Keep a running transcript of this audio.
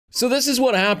So this is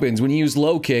what happens when you use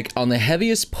low kick on the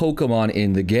heaviest Pokemon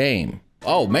in the game.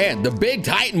 Oh man, the big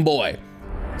Titan boy.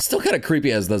 It's still kind of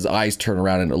creepy as those eyes turn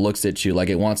around and it looks at you like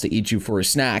it wants to eat you for a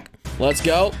snack. Let's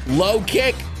go. Low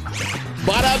kick.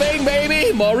 Bada bing,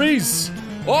 baby. Maurice.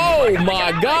 Oh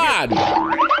my God.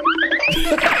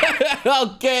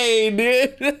 Okay,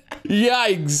 dude.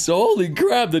 Yikes. Holy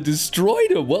crap, that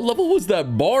destroyed him. What level was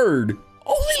that Bard?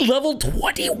 Only level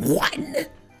 21.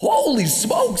 Holy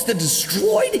smokes, that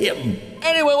destroyed him.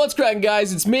 Anyway, what's cracking,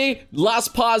 guys? It's me,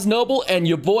 Last Pause Noble, and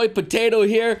your boy Potato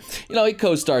here. You know, he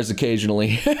co-stars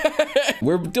occasionally.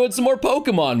 We're doing some more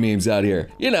Pokemon memes out here.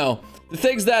 You know, the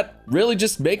things that really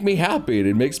just make me happy and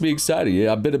it makes me excited.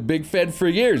 Yeah, I've been a big fan for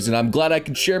years and I'm glad I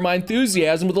can share my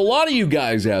enthusiasm with a lot of you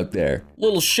guys out there.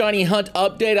 Little shiny hunt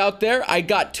update out there. I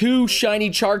got 2 shiny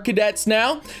Charcadets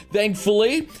now,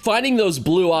 thankfully. Finding those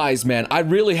blue eyes, man, I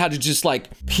really had to just like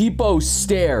peepo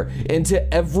stare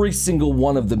into every single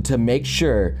one of them to make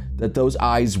sure that those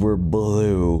eyes were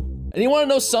blue. And you wanna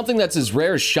know something that's as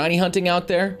rare as shiny hunting out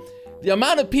there? The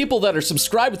amount of people that are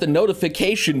subscribed with the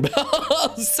notification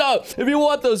bell. So if you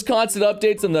want those constant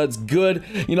updates and that's good,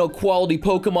 you know, quality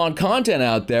Pokemon content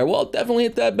out there, well, definitely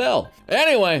hit that bell.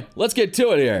 Anyway, let's get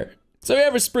to it here. So we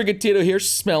have a Sprigatito here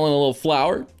smelling a little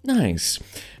flower. Nice.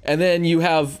 And then you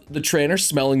have the trainer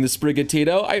smelling the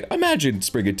Sprigatito. I imagine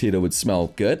Sprigatito would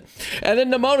smell good. And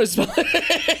then Nemona smelling.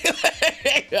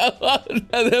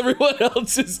 And everyone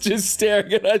else is just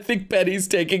staring, and I think Penny's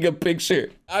taking a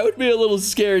picture. I would be a little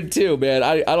scared too, man.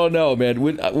 I don't know, man.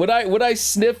 Would I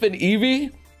sniff an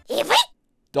Eevee? Eevee?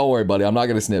 Don't worry, buddy. I'm not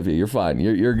gonna sniff you. You're fine.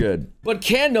 You're good. But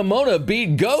can Nemona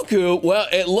beat Goku? Well,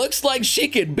 it looks like she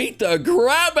can beat the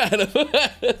crap out of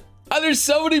him. There's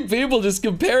so many people just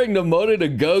comparing Nemona to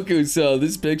Goku, so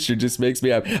this picture just makes me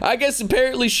happy. I guess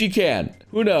apparently she can.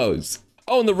 Who knows?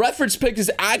 Oh, and the reference pic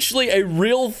is actually a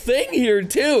real thing here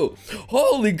too.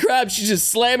 Holy crap, she's just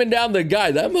slamming down the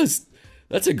guy.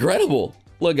 That's incredible.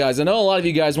 Look, guys, I know a lot of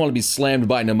you guys want to be slammed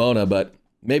by Nemona, but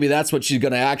maybe that's what she's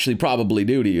gonna actually probably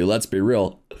do to you. Let's be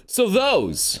real. So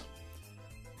those,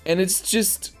 and it's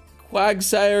just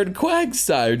Quagsire and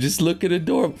Quagsire, just looking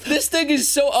adorable. This thing is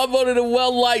so upvoted and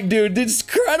well-liked, dude. It's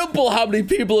incredible how many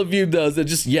people have viewed those. And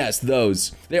just, yes,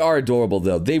 those. They are adorable,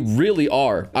 though. They really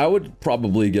are. I would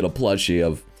probably get a plushie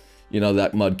of, you know,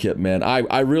 that Mudkip, man.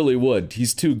 I really would.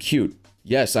 He's too cute.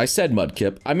 Yes, I said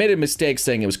Mudkip. I made a mistake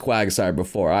saying it was Quagsire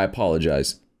before. I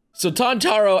apologize. So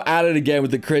Tantaro at it again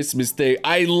with the Christmas thing.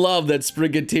 I love that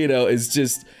Sprigatito is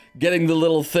just getting the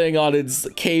little thing on its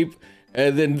cape.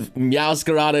 And then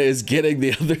Meowscarada is getting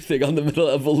the other thing on the middle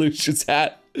of Evolution's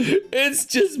hat. It's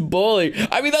just bullying.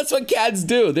 I mean, that's what cats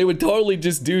do. They would totally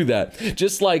just do that.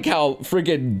 Just like how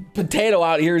freaking Potato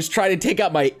out here is trying to take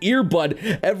out my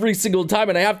earbud every single time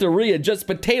and I have to readjust.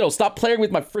 Potato, stop playing with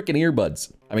my freaking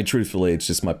earbuds. I mean, truthfully, it's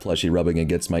just my plushie rubbing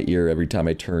against my ear every time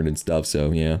I turn and stuff,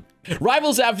 so yeah.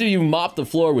 Rivals after you mop the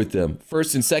floor with them.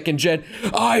 First and second gen,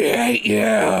 I hate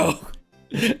you.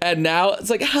 And now it's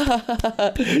like, ha, ha, ha,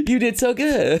 ha, you did so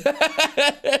good.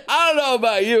 I don't know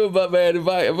about you, but man, if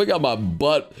I got my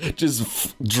butt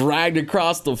just dragged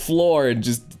across the floor and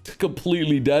just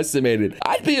completely decimated,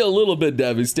 I'd be a little bit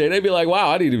devastated. I'd be like, wow,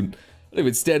 I didn't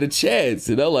even stand a chance,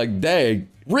 you know, like, dang.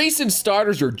 Recent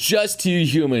starters are just too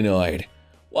humanoid.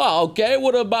 Well, okay,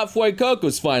 what about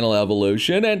Fuecoco's final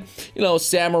evolution? And, you know,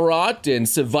 Samurott and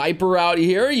Seviper out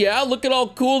here, yeah, look at how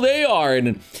cool they are.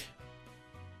 And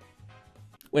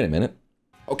wait a minute.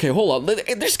 Okay, hold on.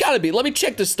 There's gotta be, let me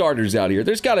check the starters out here.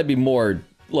 There's gotta be more,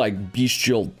 like,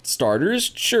 bestial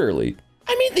starters, surely.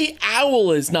 I mean, the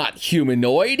owl is not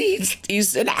humanoid.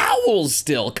 He's an owl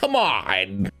still, come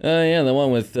on. Yeah, the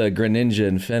one with Greninja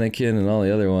and Fennekin and all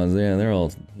the other ones. Yeah, they're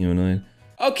all humanoid.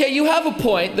 Okay, you have a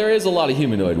point. There is a lot of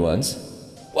humanoid ones.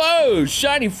 Whoa,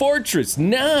 shiny fortress,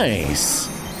 nice.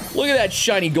 Look at that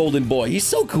shiny golden boy. He's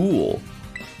so cool.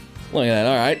 Look at that,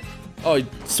 all right. Oh,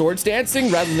 swords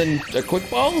dancing rather than a quick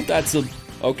ball? That's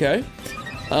okay.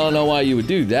 I don't know why you would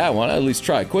do that one. I'd at least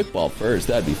try a quick ball first.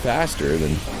 That'd be faster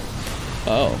than,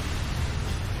 oh,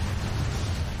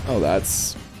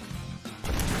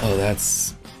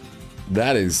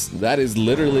 that is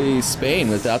literally Spain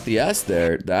without the S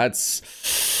there.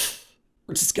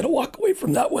 We're just gonna walk away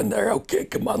from that one there. Okay,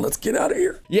 come on, let's get out of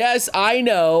here. Yes, I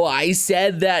know. I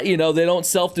said that, you know, they don't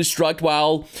self-destruct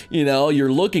while, you know,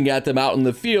 you're looking at them out in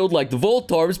the field like the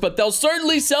Voltorbs, but they'll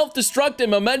certainly self-destruct in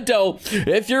Memento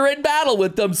if you're in battle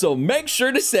with them, so make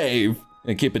sure to save.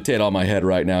 And keep Potato on my head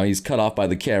right now. He's cut off by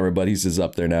the camera, but he's just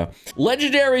up there now.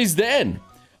 Legendaries then.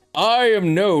 I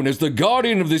am known as the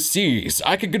guardian of the seas.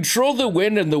 I can control the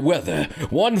wind and the weather.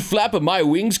 One flap of my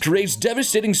wings creates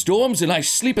devastating storms and I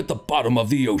sleep at the bottom of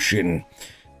the ocean.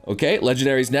 Okay,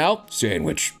 legendaries now,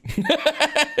 sandwich. You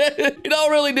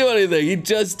don't really do anything. You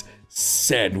just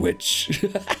sandwich.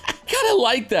 Kind of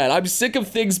like that. I'm sick of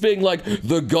things being like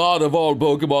the god of all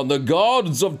Pokemon, the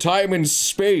gods of time and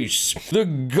space, the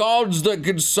gods that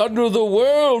can sunder the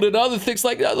world, and other things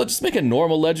like that. Let's just make a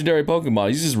normal legendary Pokemon.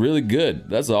 He's just really good.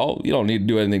 That's all. You don't need to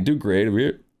do anything too creative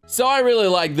here. So I really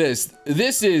like this.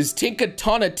 This is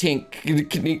Tinkatonatink.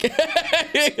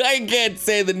 I can't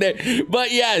say the name, but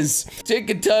yes,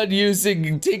 Tinkaton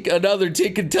using another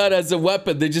Tinkaton as a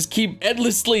weapon. They just keep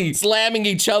endlessly slamming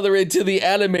each other into the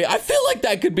enemy. I feel like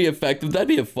that could be effective. That'd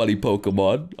be a funny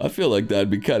Pokemon. I feel like that'd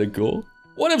be kind of cool.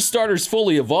 What if starters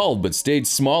fully evolved but stayed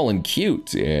small and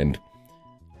cute? And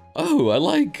oh, I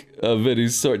like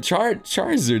Vinny's sort.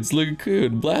 Charizard's looking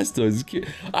good. Blastoise is cute.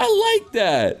 I like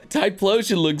that.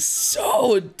 Typhlosion looks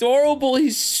so adorable.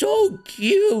 He's so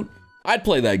cute. I'd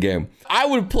play that game. I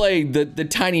would play the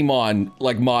Tinymon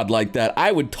like mod like that.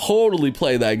 I would totally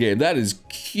play that game. That is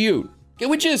cute. Can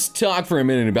we just talk for a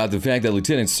minute about the fact that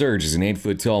Lieutenant Surge is an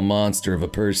 8-foot-tall monster of a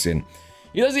person?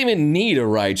 He doesn't even need to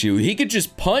Raichu. He could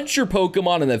just punch your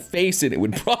Pokemon in the face and it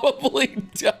would probably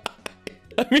die.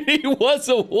 I mean, he was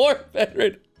a war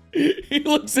veteran. He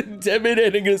looks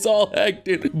intimidating as all heck,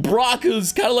 dude. Brock,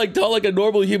 who's kind of like tall like a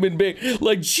normal human being.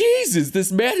 Like, Jesus,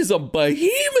 this man is a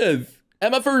behemoth.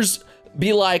 MFers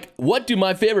be like, what do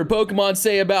my favorite Pokemon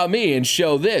say about me? And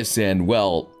show this. And,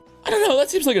 well, I don't know. That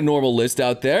seems like a normal list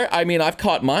out there. I mean, I've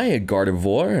caught my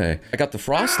Gardevoir. I got the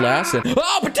Frostlass. And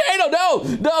oh, Potato, no!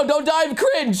 No, don't dive,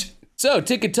 cringe! So,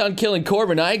 Tinkaton killing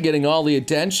Corviknight, getting all the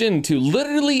attention to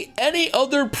literally any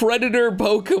other Predator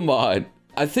Pokemon.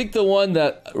 I think the one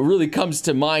that really comes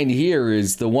to mind here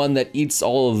is the one that eats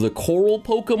all of the coral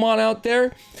Pokemon out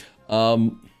there.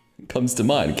 Comes to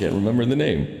mind, can't remember the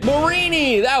name.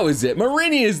 Marini, that was it.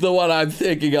 Marini is the one I'm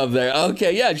thinking of there.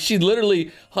 Okay, yeah, she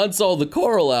literally hunts all the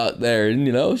coral out there, and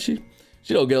you know, she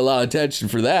don't get a lot of attention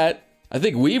for that. I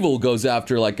think Weevil goes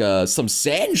after like some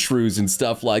sand shrews and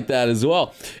stuff like that as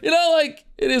well. You know, like,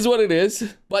 it is what it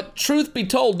is. But truth be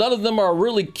told, none of them are a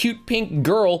really cute pink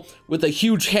girl with a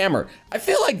huge hammer. I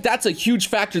feel like that's a huge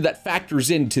factor that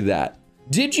factors into that.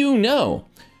 Did you know?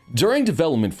 During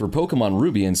development for Pokemon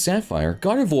Ruby and Sapphire,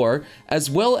 Gardevoir, as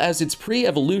well as its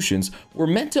pre-evolutions, were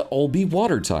meant to all be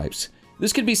water types.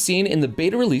 This can be seen in the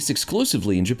beta release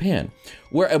exclusively in Japan,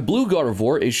 where a blue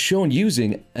Gardevoir is shown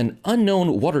using an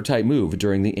unknown water-type move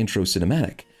during the intro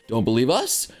cinematic. Don't believe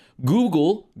us?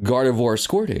 Google Gardevoir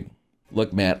squirting.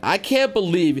 Look, man, I can't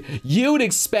believe you'd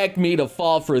expect me to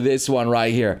fall for this one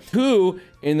right here. Who,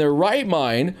 in their right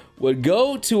mind, would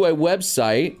go to a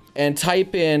website and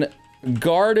type in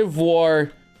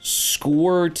Gardevoir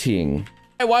squirting?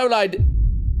 Why would I...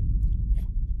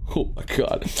 Oh my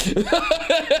God.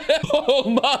 Oh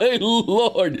my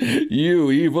Lord, you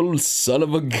evil son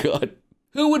of a gun.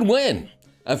 Who would win?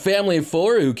 A family of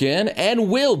 4 who can and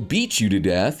will beat you to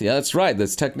death. Yeah, that's right.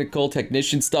 That's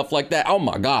technician stuff like that. Oh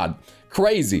my God,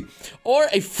 crazy. Or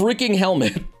a freaking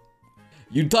helmet.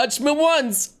 You touch me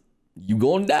once, you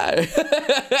gonna die.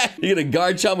 You get a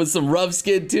Garchomp with some rough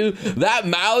skin too. That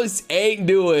mouse ain't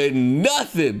doing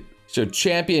nothing. So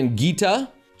champion Gita,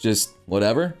 just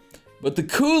whatever. But the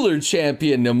cooler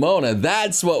champion, Nemona,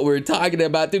 that's what we're talking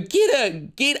about, dude.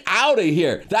 Get out of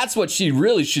here. That's what she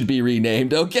really should be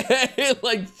renamed, okay?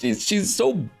 Like, she's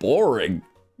so boring.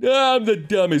 I'm the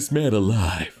dumbest man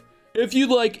alive. If you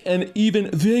like an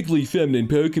even vaguely feminine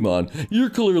Pokemon,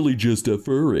 you're clearly just a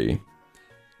furry.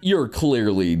 You're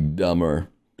clearly dumber.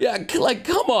 Yeah, like,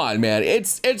 come on, man.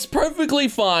 It's perfectly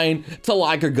fine to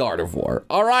like a Gardevoir,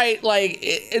 all right? Like,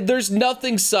 there's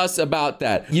nothing sus about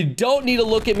that. You don't need to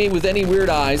look at me with any weird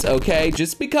eyes, okay?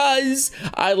 Just because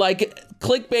I, like,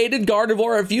 clickbaited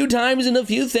Gardevoir a few times in a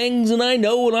few things, and I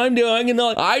know what I'm doing, and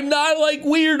I'm not, like,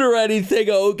 weird or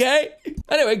anything, okay?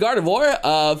 Anyway, Gardevoir,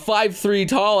 5'3"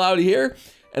 tall out here,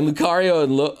 and Lucario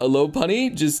and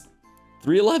Lopunny, just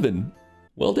 3'11".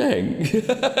 Well, dang.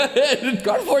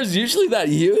 Gardevoir is usually that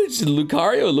huge, and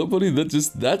Lucario and Lopunny,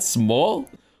 that small?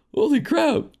 Holy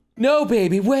crap. No,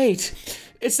 baby, wait.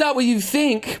 It's not what you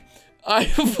think. Don't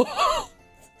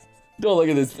look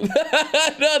at this.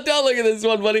 No, don't look at this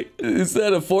one, buddy. Is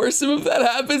that a foursome if that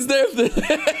happens there?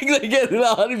 If they get it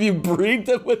on if you breed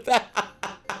them with that?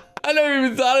 I never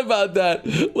even thought about that.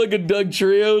 Like a Doug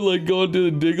Trio, like going to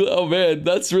the Diglett. Oh, man,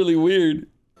 that's really weird.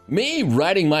 Me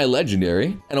riding my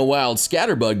legendary and a wild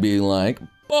scatterbug being like,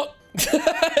 bonk.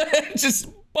 Just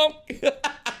bonk.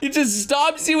 It just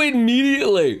stops you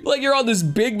immediately. Like you're on this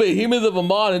big behemoth of a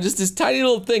mon and just this tiny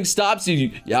little thing stops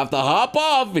you. You have to hop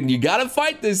off and you gotta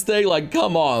fight this thing. Like,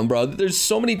 come on, bro. There's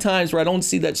so many times where I don't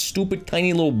see that stupid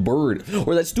tiny little bird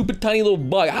or that stupid tiny little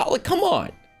bug. Like, come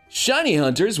on. Shiny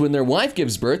hunters when their wife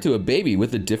gives birth to a baby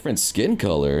with a different skin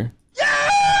color.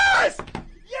 Yes!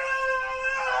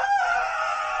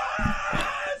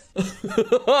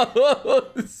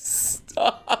 Yes!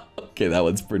 Stop. Okay, that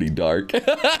one's pretty dark. Hey,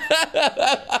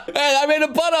 I made a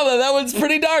pun on that. That one's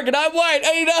pretty dark, and I'm white.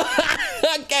 Hey,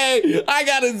 okay, I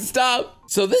gotta stop.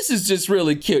 So this is just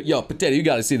really cute. Yo, Potato, you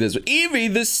gotta see this.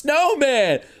 Eevee the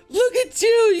snowman. Look at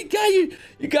you.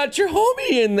 You got your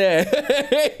homie in there.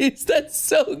 That's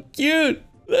so cute.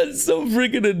 That's so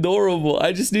freaking adorable.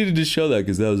 I just needed to show that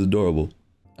because that was adorable.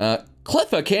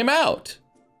 Cleffa came out.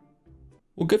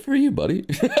 Well, good for you, buddy.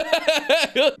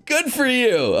 Good for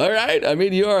you, all right? I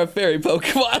mean, you are a fairy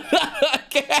Pokemon.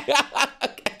 Okay.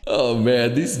 Oh,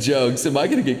 man, these jokes. Am I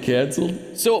going to get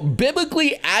canceled? So,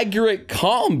 biblically accurate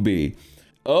combi.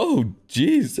 Oh,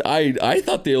 geez. I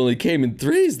thought they only came in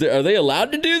threes. Are they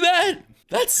allowed to do that?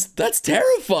 That's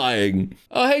terrifying.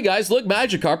 Oh, hey, guys, look,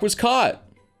 Magikarp was caught.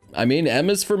 I mean, M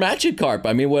is for Magikarp.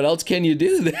 I mean, what else can you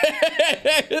do there?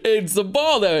 It's a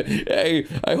ball there. Hey,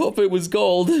 I hope it was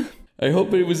gold. I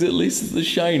hope it was at least the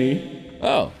shiny.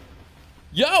 Oh.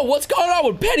 Yo, what's going on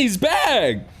with Penny's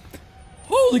bag?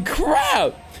 Holy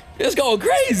crap. It's going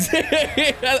crazy.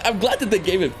 I'm glad that they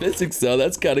gave it physics, though.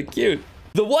 That's kind of cute.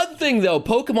 The one thing, though,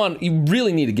 Pokemon, you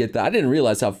really need to get that. I didn't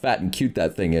realize how fat and cute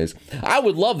that thing is. I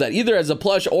would love that, either as a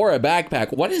plush or a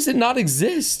backpack. Why does it not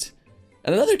exist?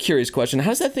 And another curious question,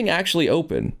 how does that thing actually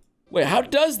open? Wait, how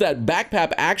does that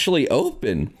backpack actually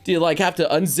open? Do you like have to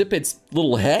unzip its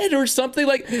little head or something?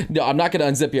 Like, no, I'm not gonna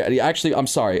unzip you. Actually, I'm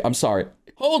sorry.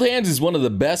 Hold hands is one of the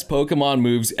best Pokemon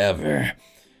moves ever.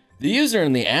 The user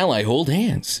and the ally hold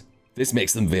hands. This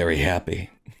makes them very happy.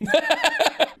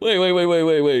 Wait.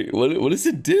 What does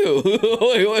it do?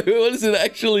 Wait, what does it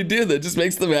actually do that just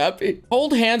makes them happy?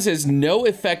 Hold hands has no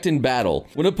effect in battle.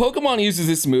 When a Pokemon uses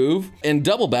this move in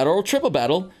double battle or triple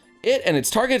battle, it and its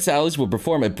target's allies will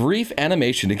perform a brief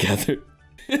animation together.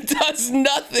 It does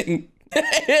nothing.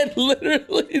 It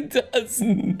literally does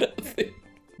nothing.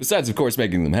 Besides, of course,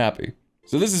 making them happy.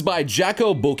 So this is by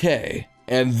Jacko Bouquet.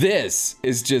 And this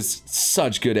is just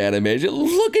such good animation.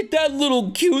 Look at that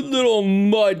little cute little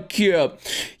Mudkip.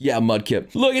 Yeah,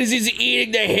 Mudkip. Look at he's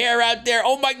eating the hair out there.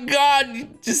 Oh my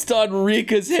God, just on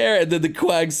Rika's hair. And then the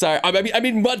Quagsire, I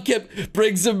mean Mudkip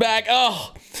brings him back.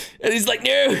 Oh, and he's like,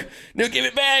 no, give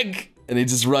it back. And he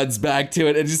just runs back to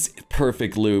it and just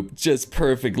perfect loop, just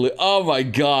perfect loop. Oh my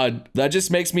God, that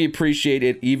just makes me appreciate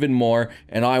it even more.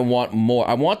 And I want more.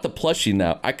 I want the plushie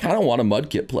now. I kind of want a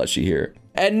Mudkip plushie here.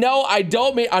 And no, I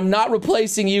don't mean, I'm not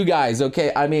replacing you guys,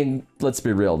 okay? I mean, let's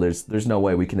be real. There's no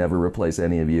way we can ever replace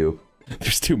any of you.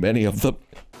 There's too many of them.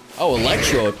 Oh,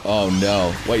 Electrode. Oh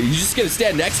no. Wait, you just gonna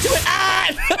stand next to it? Ah!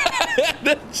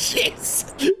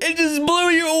 Jeez. It just blew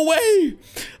you away.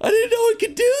 I didn't know it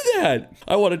could do that.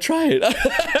 I want to try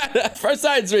it. For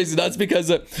science reason, not because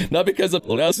of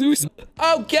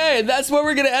okay, that's where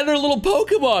we're gonna end our little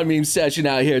Pokemon meme session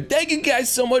out here. Thank you guys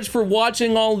so much for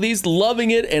watching all of these,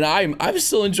 loving it, and I'm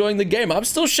still enjoying the game. I'm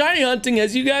still shiny hunting,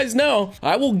 as you guys know.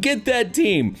 I will get that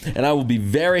team, and I will be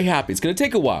very happy. It's gonna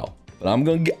take a while, but I'm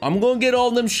gonna get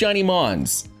all them shiny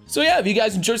mons. So yeah, if you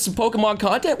guys enjoyed some Pokemon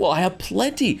content, well, I have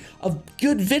plenty of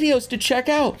good videos to check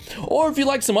out. Or if you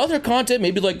like some other content,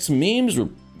 maybe like some memes or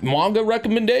manga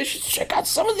recommendations, check out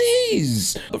some of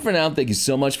these. But for now, thank you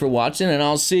so much for watching, and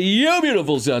I'll see you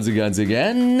beautiful sons of guns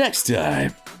again next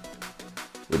time.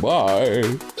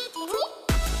 Goodbye.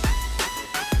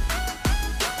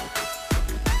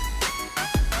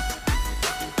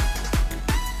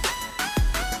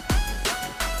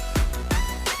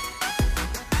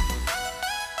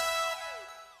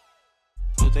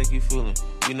 Take you fooling,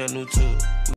 we not new to it.